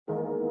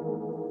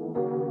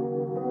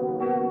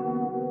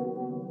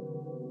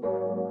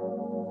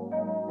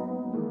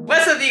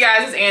with you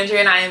guys? It's Andrea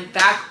and I am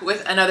back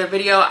with another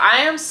video. I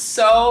am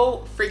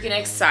so freaking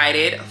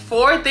excited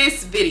for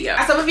this video.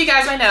 As some of you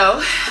guys might know,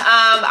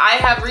 I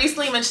have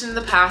recently mentioned in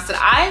the past that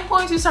I'm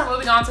going to start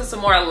moving on to some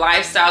more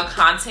lifestyle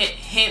content,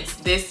 hence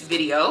this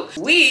video.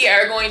 We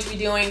are going to be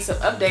doing some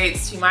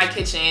updates to my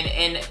kitchen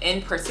and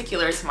in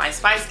particular to my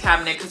spice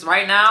cabinet, because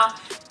right now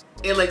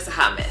it looks a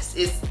hot mess.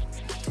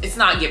 It's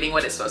not giving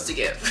what it's supposed to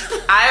give.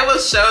 I will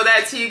show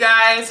that to you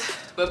guys.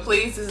 But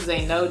please, this is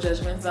a no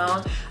judgment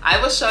zone.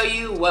 I will show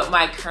you what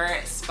my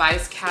current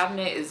spice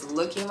cabinet is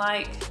looking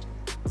like,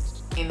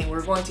 and then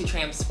we're going to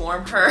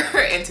transform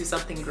her into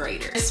something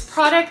greater. This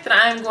product that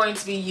I'm going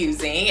to be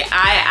using,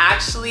 I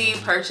actually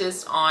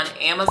purchased on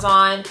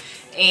Amazon,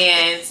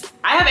 and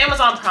I have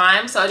Amazon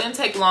Prime, so it didn't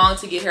take long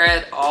to get here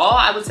at all.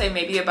 I would say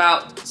maybe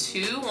about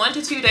 1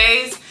 to 2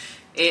 days.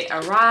 It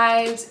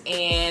arrived,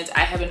 and I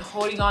have been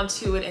holding on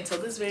to it until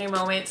this very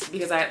moment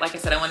because like I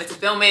said, I wanted to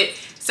film it.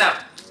 So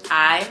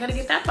I'm gonna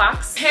get that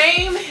box.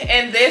 Came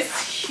in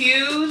this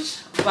huge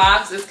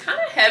box. It's kind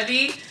of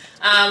heavy,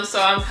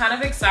 so I'm kind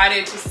of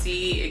excited to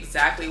see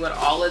exactly what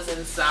all is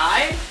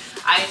inside.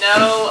 I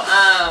know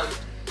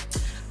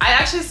I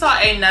actually saw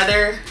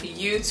another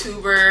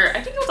YouTuber,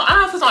 I think it was, I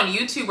don't know if it was on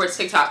YouTube or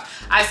TikTok.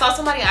 I saw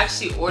somebody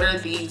actually order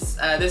these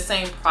this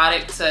same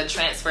product to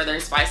transfer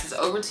their spices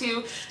over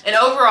to, and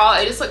overall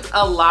it just looked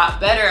a lot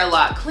better, a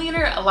lot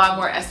cleaner, a lot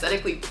more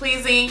aesthetically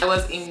pleasing. I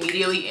was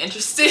immediately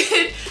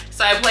interested,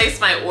 so I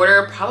placed my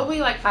order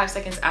probably like 5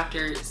 seconds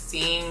after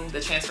seeing the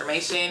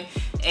transformation.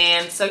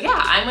 And so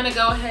yeah, I'm gonna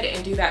go ahead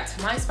and do that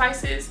to my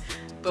spices.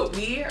 But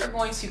we are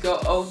going to go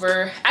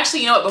over, actually,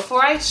 you know what,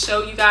 before I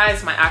show you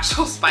guys my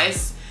actual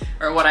spice,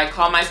 or what I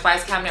call my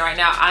spice cabinet right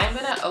now, I'm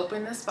gonna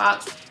open this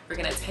box. We're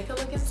gonna take a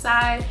look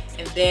inside,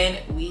 and then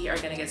we are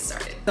gonna get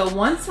started. So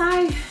once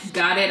I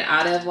got it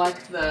out of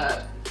like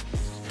the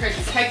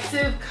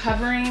protective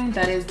covering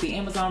that is the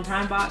Amazon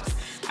Prime box,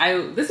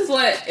 this is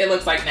what it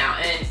looks like now.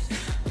 And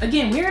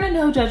again, we're in a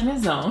no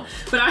judgment zone,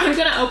 but I'm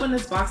gonna open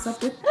this box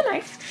up with a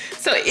knife.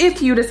 So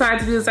if you decide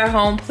to do this at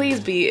home, please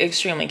be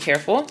extremely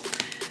careful.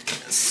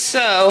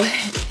 So,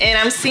 and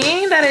I'm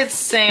seeing that it's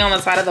saying on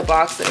the side of the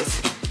box that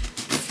it's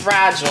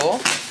fragile.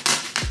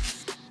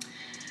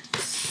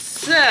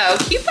 So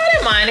keep that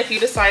in mind if you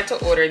decide to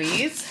order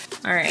these.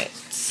 All right,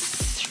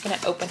 we're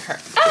gonna open her.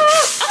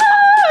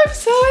 I'm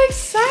so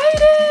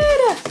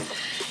excited.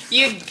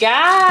 You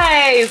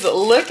guys,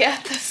 look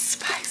at the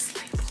spice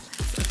label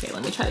list. Okay,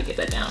 let me try to get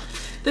that down.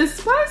 The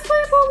spice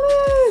label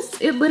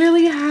list, it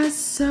literally has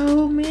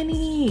so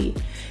many.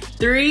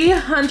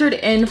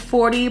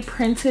 340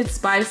 printed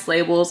spice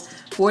labels,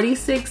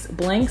 46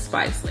 blank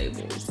spice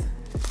labels.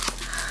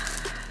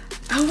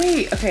 Oh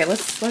wait, okay,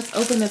 let's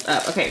open this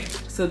up. Okay,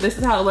 so this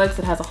is how it looks.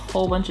 It has a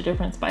whole bunch of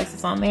different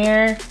spices on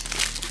there.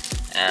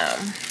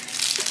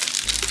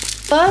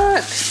 Look,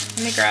 let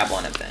me grab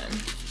one of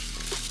them.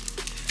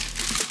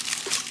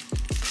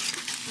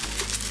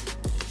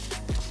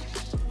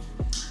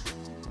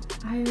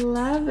 I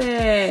love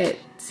it.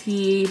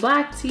 Tea,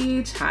 black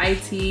tea, chai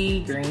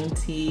tea, green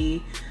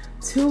tea,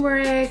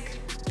 turmeric,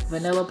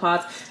 vanilla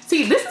pods.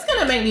 See, this is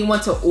gonna make me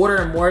want to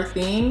order more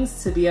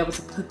things to be able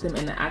to put them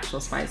in the actual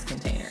spice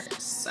containers.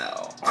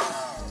 So,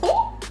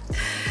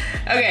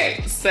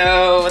 okay,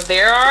 so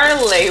there are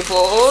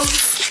labels.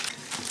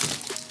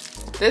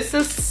 This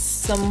is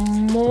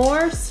some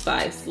more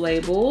spice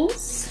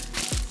labels.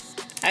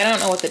 I don't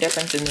know what the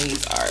difference in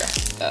these are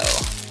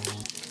though.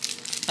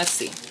 Let's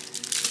see.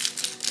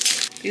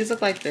 These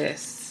look like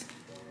this.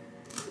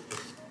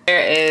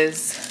 There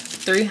is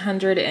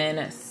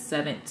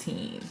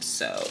 317,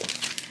 so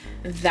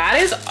that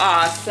is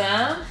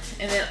awesome.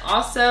 And then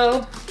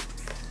also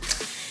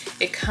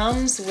it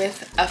comes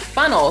with a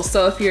funnel,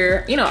 so if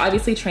you're, you know,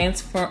 obviously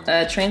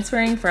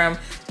transferring from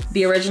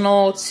the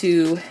original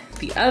to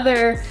the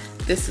other,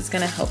 this is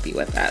gonna help you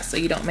with that so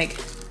you don't make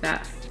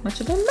that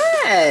much of a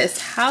mess.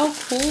 How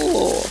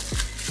cool.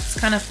 It's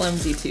kind of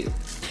flimsy too.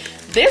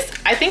 This,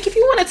 I think if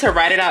you wanted to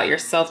write it out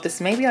yourself,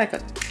 this may be like a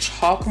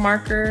chalk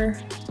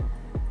marker.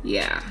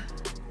 Yeah.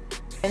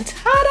 And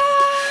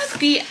ta-da!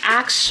 The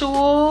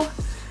actual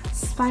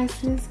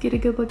spices. Get a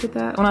good look at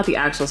that. Well, not the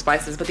actual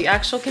spices, but the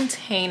actual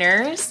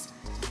containers.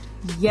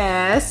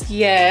 Yes,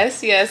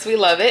 yes, yes, we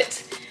love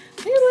it.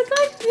 They look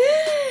like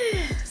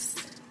this.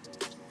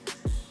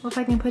 Well, if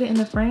I can put it in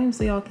the frame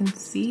so y'all can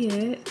see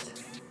it.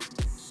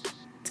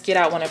 Let's get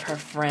out one of her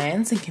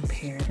friends and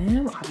compare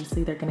them.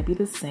 Obviously, they're gonna be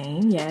the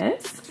same,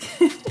 yes.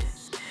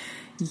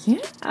 Yeah,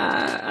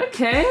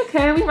 okay,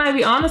 we might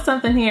be onto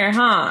something here,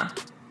 huh?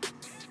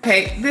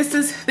 Okay, this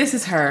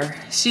is her.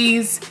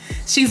 She's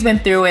been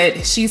through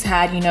it. She's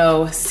had, you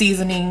know,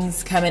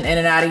 seasonings coming in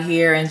and out of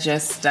here, and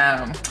just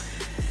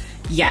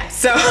yeah.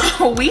 So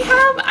we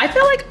have, I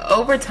feel like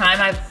over time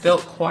I've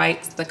built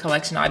quite the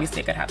collection.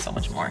 Obviously I could have so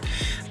much more,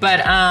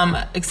 but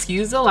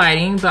excuse the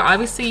lighting, but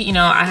obviously, you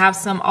know, I have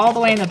some all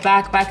the way in the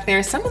back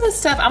there. Some of the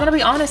stuff, I'm gonna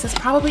be honest, is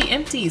probably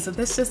empty, so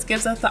this just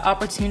gives us the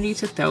opportunity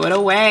to throw it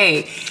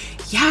away.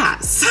 Yeah,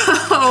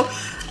 so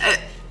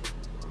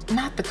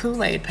not the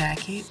Kool-Aid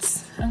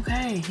packets.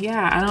 Okay,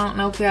 yeah, I don't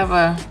know if we have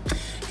a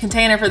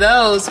container for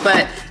those.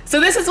 But so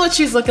this is what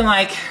she's looking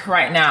like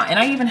right now. And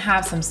I even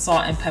have some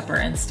salt and pepper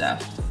and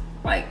stuff.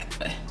 Like,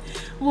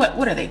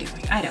 what are they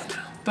doing? I don't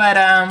know.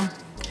 But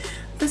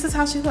this is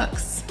how she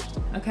looks.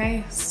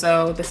 Okay,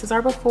 so this is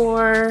our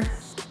before.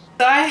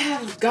 So I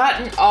have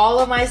gotten all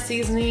of my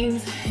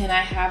seasonings and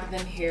I have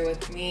them here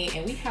with me,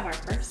 and we have our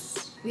first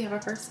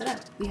setup.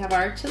 We have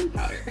our chili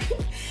powder.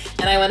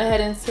 And I went ahead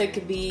and took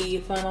the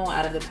funnel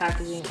out of the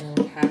packaging, and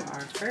we have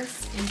our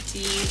first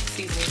empty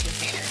seasoning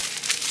container.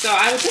 So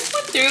I just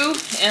went through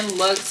and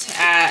looked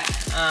at,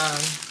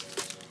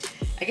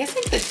 I guess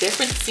like the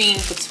difference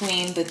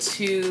between the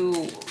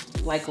two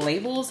like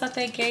labels that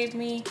they gave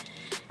me.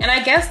 And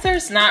I guess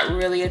there's not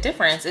really a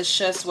difference. It's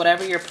just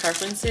whatever your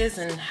preference is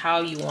and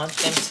how you want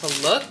them to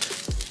look.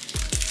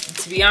 And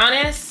to be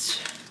honest,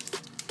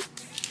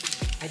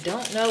 I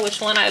don't know which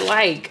one I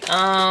like.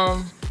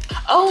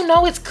 Oh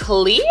no, it's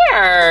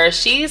clear.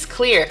 She's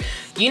clear.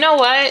 You know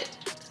what?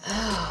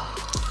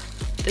 Oh,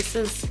 this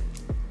is,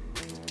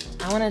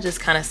 I wanna just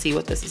kind of see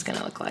what this is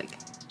gonna look like.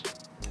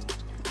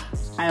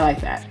 I like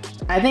that.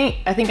 I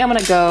think I'm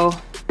gonna go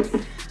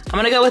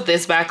with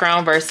this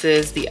background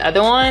versus the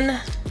other one.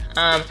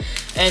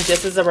 And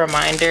just as a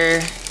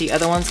reminder, the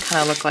other ones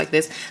kind of look like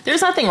this.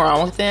 There's nothing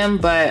wrong with them,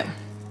 but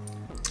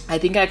I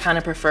think I kind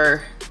of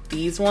prefer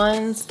these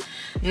ones.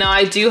 Now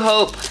I do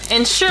hope,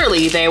 and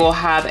surely they will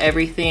have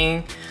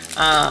everything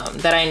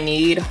that I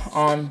need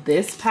on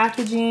this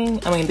packaging,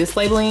 I mean this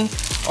labeling,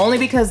 only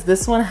because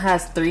this one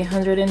has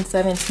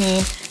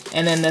 317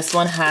 and then this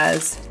one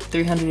has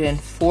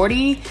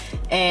 340.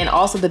 And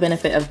also the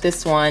benefit of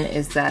this one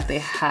is that they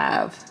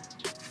have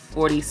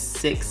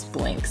 46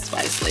 blank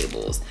spice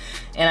labels,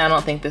 and I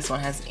don't think this one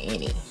has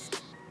any.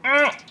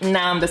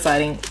 Now I'm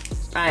deciding,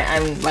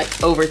 I'm like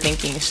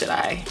overthinking, should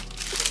I?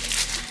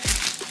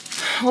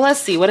 Well,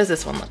 let's see, what does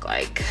this one look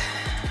like?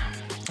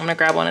 I'm gonna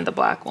grab one of the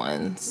black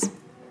ones.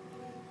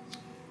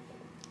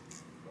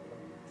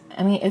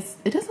 I mean,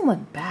 it doesn't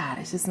look bad,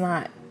 it's just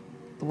not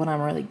what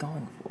I'm really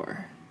going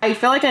for. I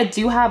feel like I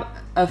do have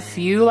a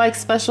few like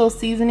special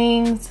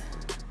seasonings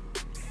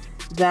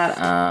that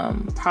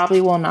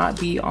probably will not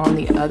be on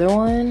the other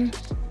one.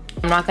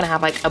 I'm not gonna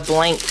have like a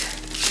blank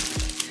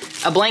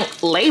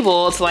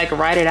label to like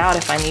write it out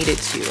if I needed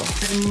to.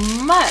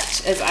 As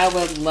much as I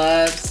would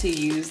love to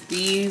use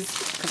these,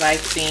 because I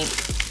think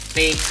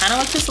they kind of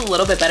look just a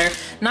little bit better.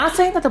 Not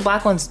saying that the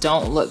black ones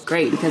don't look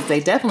great, because they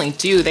definitely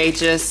do. They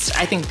just,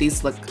 I think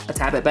these look a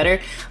tad bit better.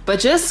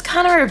 But just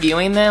kind of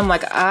reviewing them,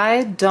 like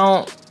I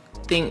don't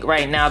think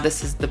right now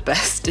this is the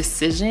best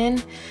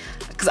decision.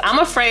 Because I'm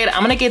afraid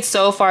I'm gonna get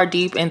so far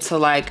deep into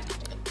like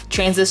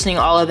transitioning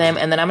all of them,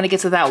 and then I'm gonna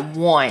get to that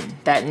one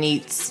that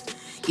needs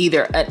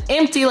either an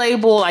empty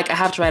label, like I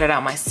have to write it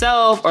out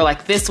myself, or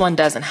like this one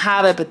doesn't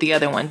have it but the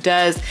other one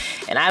does,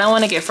 and I don't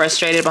want to get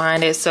frustrated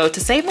behind it. So to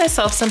save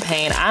myself some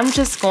pain, I'm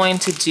just going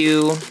to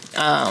do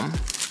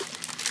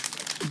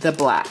the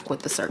black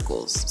with the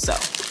circles. So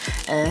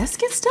let's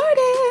get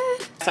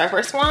started. So our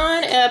first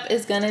one up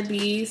is gonna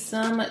be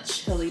some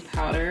chili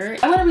powder.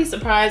 I'm gonna be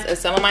surprised if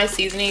some of my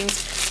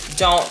seasonings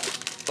don't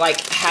like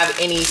have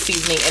any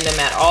seasoning in them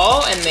at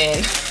all, and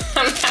then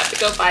I'm gonna have to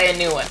go buy a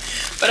new one.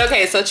 But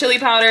okay, so chili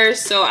powder.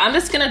 So I'm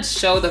just gonna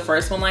show the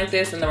first one like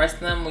this, and the rest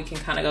of them we can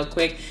kind of go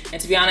quick. And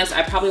to be honest,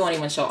 I probably won't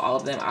even show all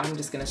of them. I'm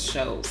just gonna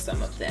show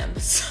some of them.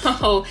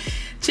 So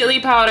chili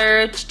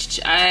powder,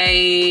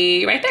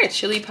 right there,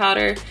 chili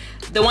powder.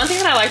 The one thing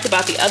that I liked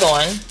about the other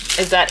one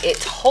is that it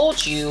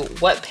told you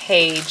what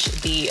page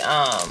the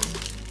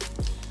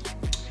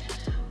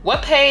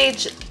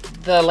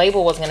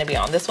label was gonna be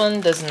on. This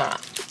one does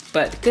not,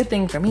 but good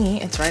thing for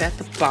me, it's right at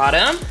the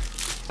bottom.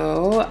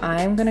 So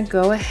I'm gonna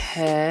go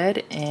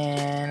ahead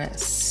and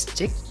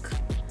stick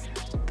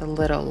the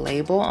little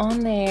label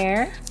on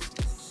there.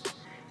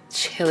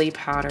 Chili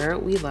powder,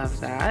 we love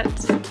that.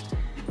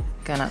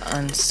 Gonna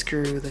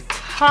unscrew the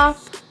top,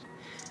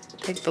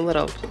 take the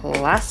little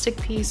plastic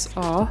piece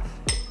off,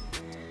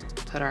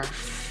 put our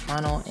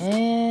funnel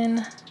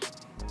in,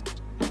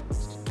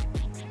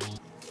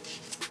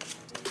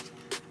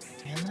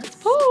 and let's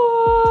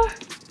pour.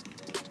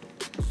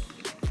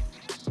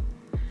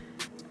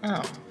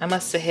 Oh, I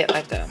must have hit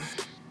like a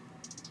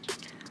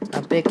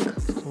big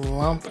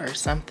lump or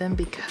something,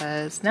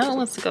 because now it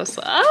wants to go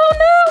slow.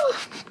 Oh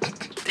no!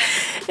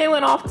 It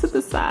went off to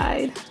the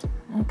side.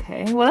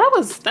 Okay, well that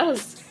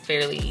was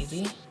fairly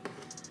easy,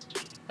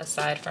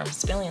 aside from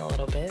spilling a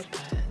little bit,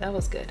 but that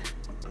was good.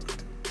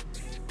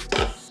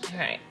 All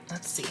right,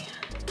 let's see.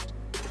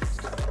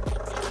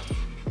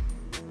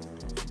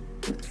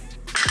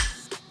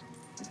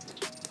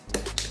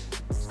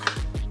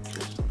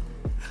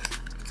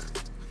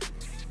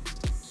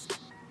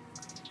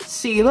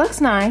 She looks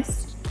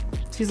nice.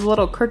 She's a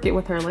little crooked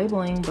with her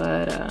labeling,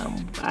 but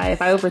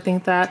if I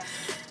overthink that,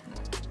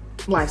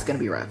 life's gonna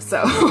be rough.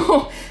 So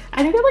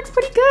I think it looks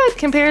pretty good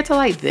compared to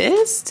like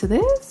this to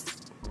this.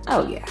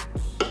 Oh yeah.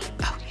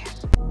 Oh yeah.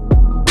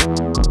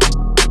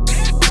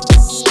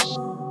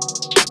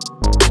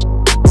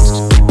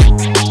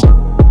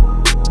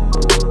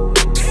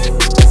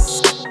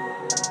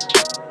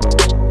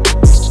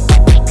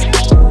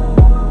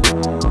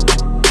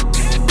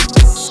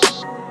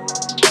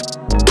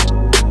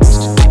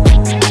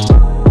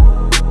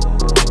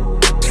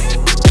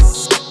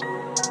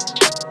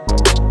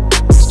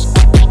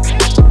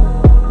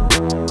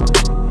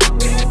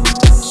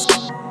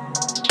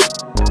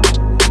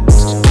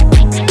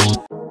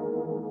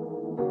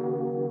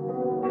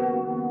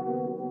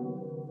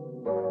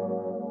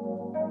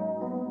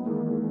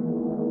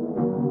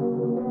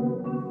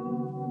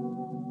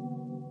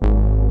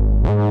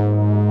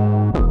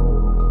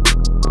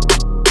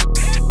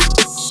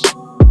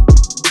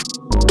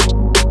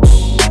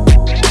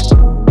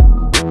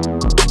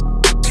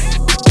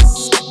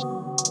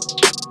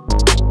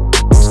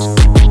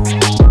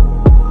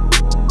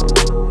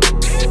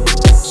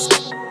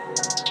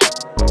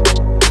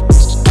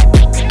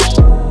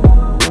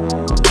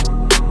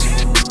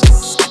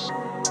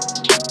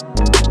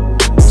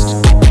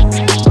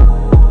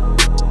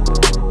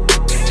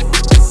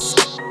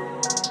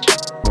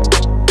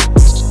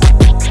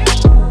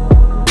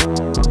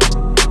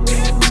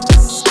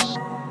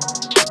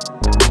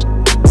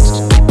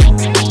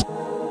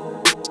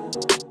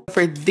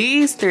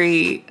 these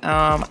three,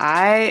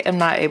 I am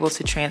not able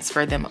to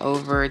transfer them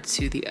over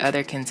to the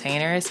other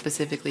containers,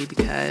 specifically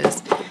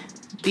because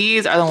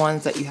these are the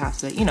ones that you have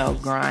to, you know,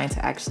 grind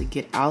to actually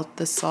get out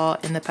the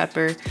salt and the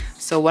pepper.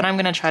 So what I'm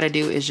gonna try to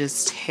do is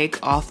just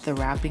take off the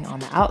wrapping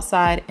on the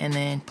outside and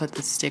then put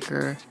the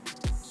sticker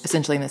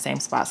essentially in the same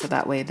spot, so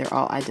that way they're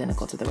all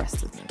identical to the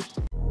rest of them.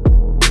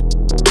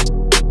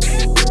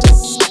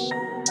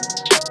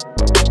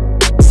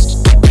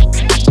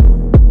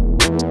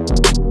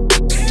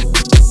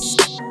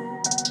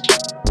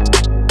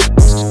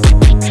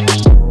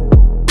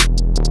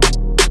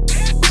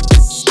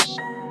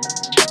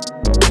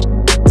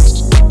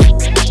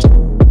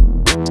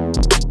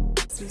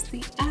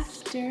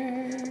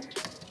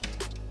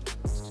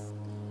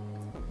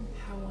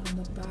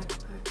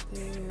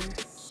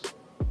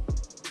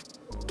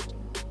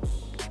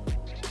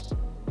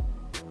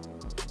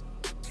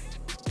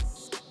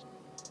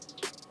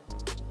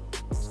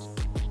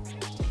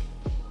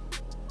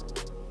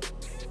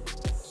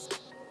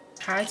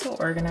 Try to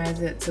organize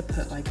it to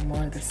put like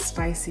more of the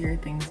spicier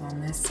things on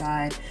this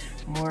side,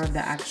 more of the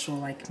actual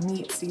like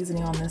meat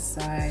seasoning on this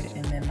side,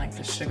 and then like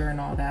the sugar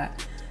and all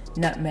that,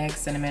 nutmeg,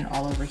 cinnamon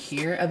all over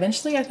here.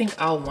 Eventually I think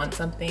I'll want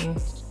something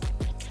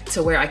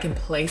to where I can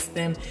place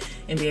them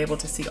and be able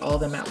to see all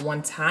of them at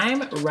one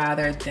time,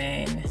 rather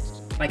than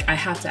like I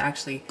have to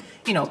actually,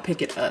 you know,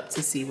 pick it up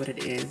to see what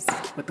it is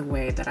with the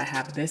way that I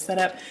have this set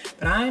up.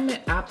 But I'm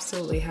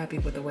absolutely happy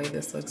with the way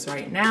this looks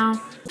right now.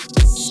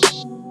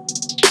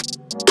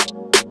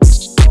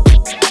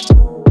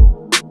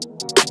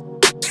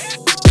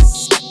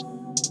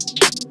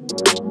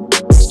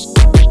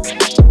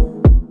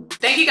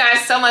 Thank you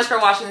guys so much for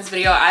watching this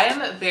video. I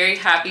am very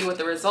happy with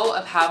the result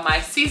of how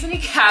my seasoning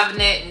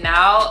cabinet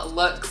now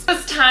looks.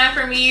 It's time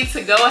for me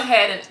to go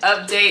ahead and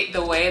update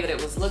the way that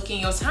it was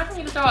looking. It was time for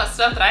me to throw out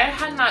stuff that I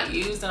had not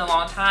used in a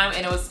long time,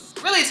 and it was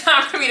really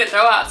time for me to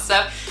throw out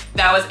stuff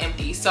that was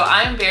empty. So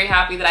I'm very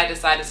happy that I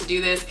decided to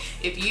do this.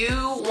 If you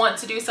want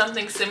to do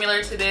something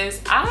similar to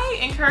this, I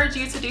encourage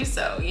you to do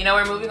so. You know,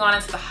 we're moving on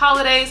into the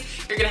holidays.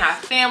 You're gonna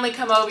have family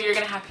come over, you're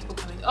gonna have people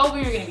coming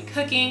over, you're gonna be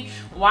cooking.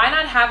 Why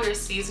not have your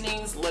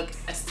seasonings look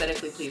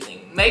aesthetically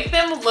pleasing? Make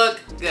them look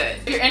good.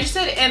 If you're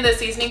interested in the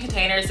seasoning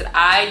containers that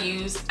I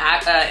use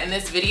in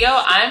this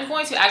video, I'm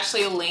going to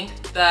actually link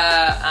the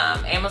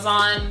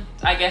Amazon,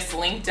 I guess,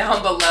 link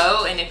down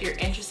below. And if you're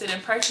interested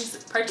in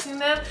purchasing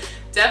them,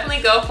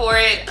 definitely go for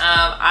it.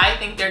 I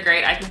think they're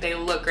great. I think they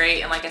look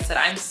great. And like I said,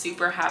 I'm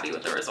super happy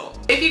with the result.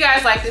 If you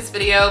guys like this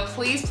video,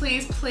 please,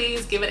 please,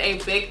 please give it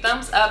a big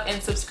thumbs up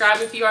and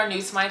subscribe if you are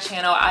new to my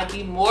channel. I'd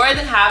be more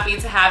than happy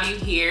to have you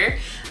here.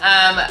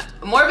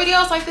 More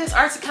videos like this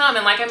are to come.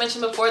 And like I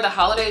mentioned before, the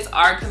holidays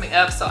are coming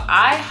up. So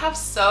I have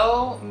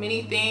so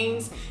many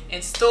things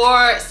in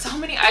store, so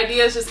many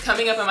ideas just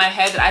coming up in my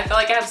head that I feel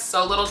like I have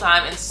so little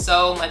time and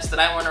so much that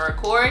I want to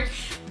record,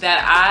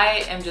 that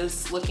I am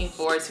just looking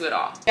forward to it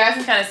all. You guys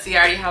can kind of see I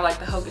already have like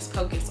the hocus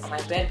pocus on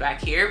my bed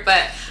back here,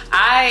 but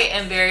I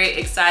am very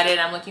excited.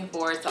 I'm looking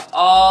forward to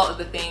all of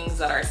the things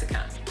that are to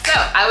come. So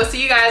I will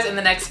see you guys in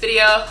the next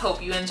video.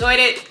 Hope you enjoyed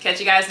it. Catch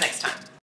you guys next time.